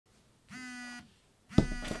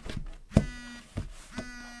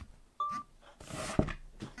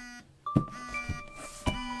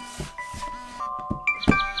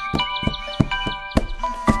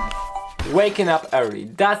Waking up early,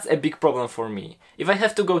 that's a big problem for me. If I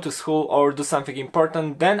have to go to school or do something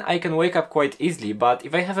important, then I can wake up quite easily, but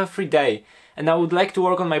if I have a free day and I would like to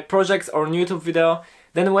work on my projects or new YouTube video,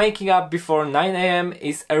 then waking up before 9 AM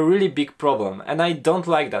is a really big problem, and I don't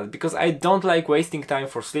like that, because I don't like wasting time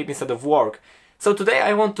for sleep instead of work. So today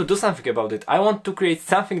I want to do something about it. I want to create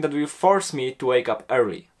something that will force me to wake up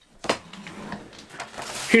early.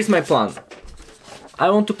 Here's my plan. I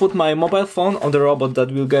want to put my mobile phone on the robot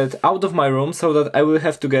that will get out of my room, so that I will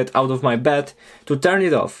have to get out of my bed to turn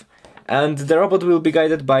it off. And the robot will be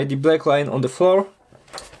guided by the black line on the floor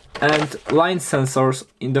and line sensors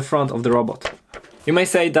in the front of the robot. You may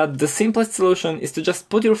say that the simplest solution is to just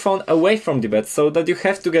put your phone away from the bed, so that you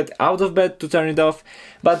have to get out of bed to turn it off,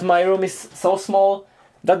 but my room is so small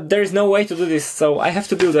that there is no way to do this, so I have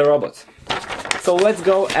to build a robot. So let's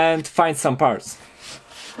go and find some parts.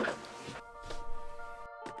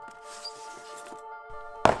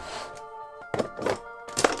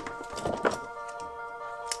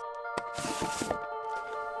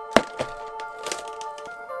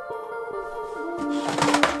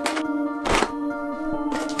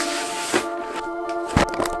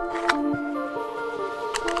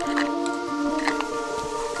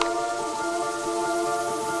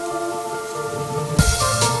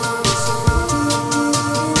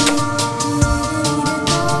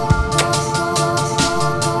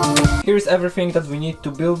 Here's everything that we need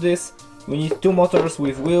to build this. We need 2 motors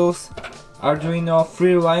with wheels, Arduino,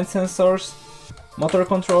 3 line sensors, motor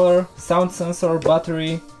controller, sound sensor,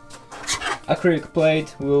 battery, acrylic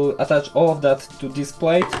plate. We'll attach all of that to this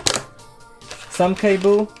plate, some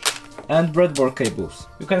cable and breadboard cables.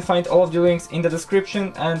 You can find all of the links in the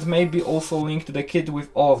description, and maybe also link to the kit with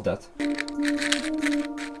all of that.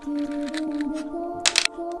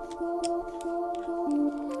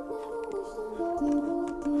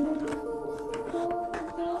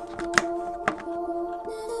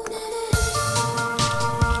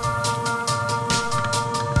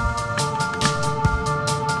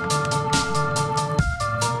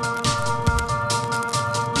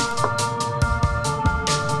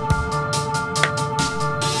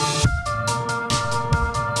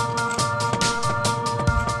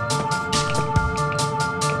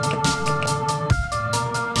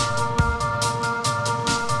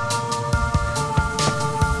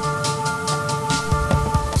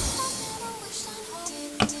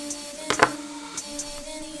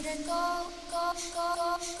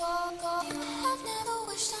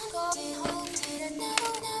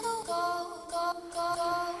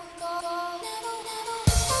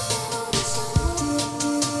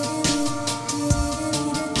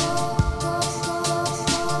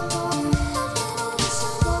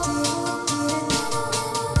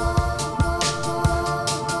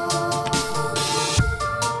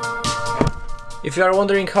 If you are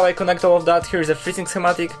wondering how I connect all of that, here is a freezing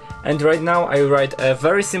schematic, and right now I write a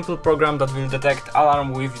very simple program that will detect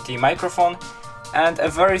alarm with the microphone and a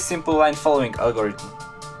very simple line following algorithm.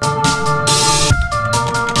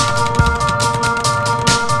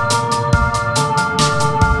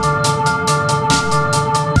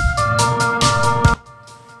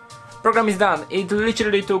 Program is done. It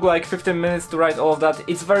literally took like 15 minutes to write all of that.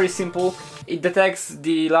 It's very simple. It detects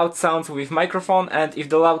the loud sounds with microphone, and if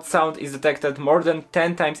the loud sound is detected more than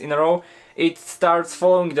 10 times in a row, it starts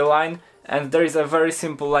following the line, and there is a very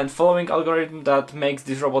simple line following algorithm that makes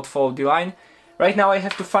this robot follow the line. Right now I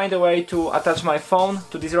have to find a way to attach my phone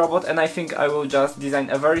to this robot, and I think I will just design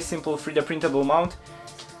a very simple 3D printable mount,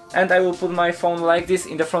 and I will put my phone like this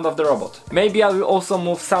in the front of the robot. Maybe I will also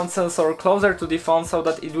move sound sensor closer to the phone so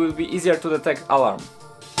that it will be easier to detect alarm.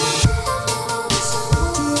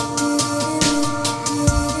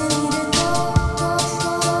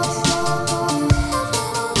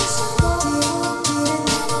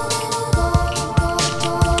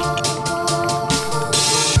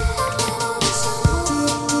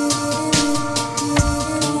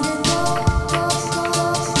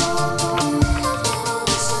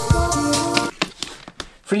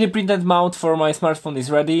 The 3D printed mount for my smartphone is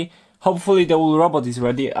ready. Hopefully the whole robot is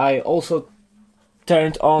ready. I also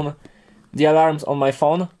turned on the alarms on my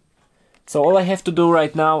phone. So all I have to do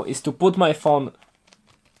right now is to put my phone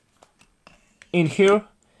in here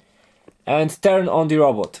and turn on the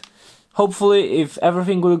robot. Hopefully, if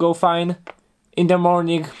everything will go fine, in the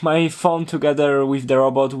morning my phone together with the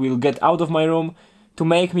robot will get out of my room to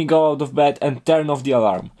make me go out of bed and turn off the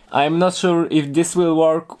alarm. I am not sure if this will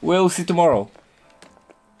work. We'll see tomorrow.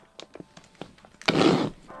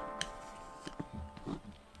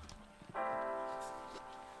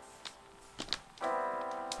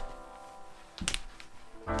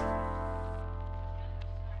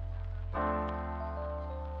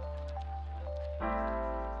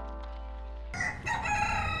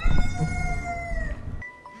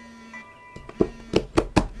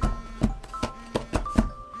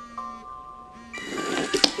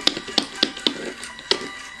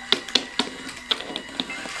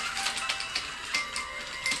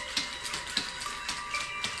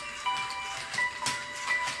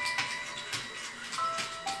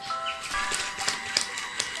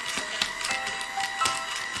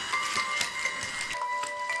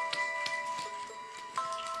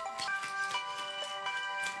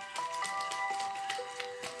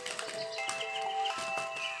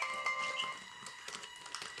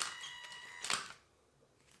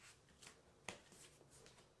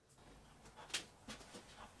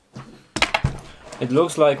 It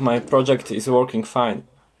looks like my project is working fine.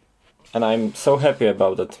 And I'm so happy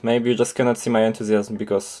about it. Maybe you just cannot see my enthusiasm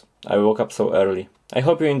because I woke up so early. I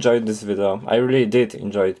hope you enjoyed this video. I really did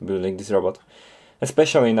enjoy building this robot.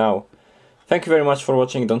 Especially now. Thank you very much for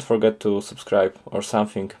watching. Don't forget to subscribe or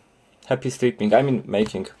something. Happy sleeping. I mean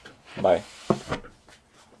making. Bye.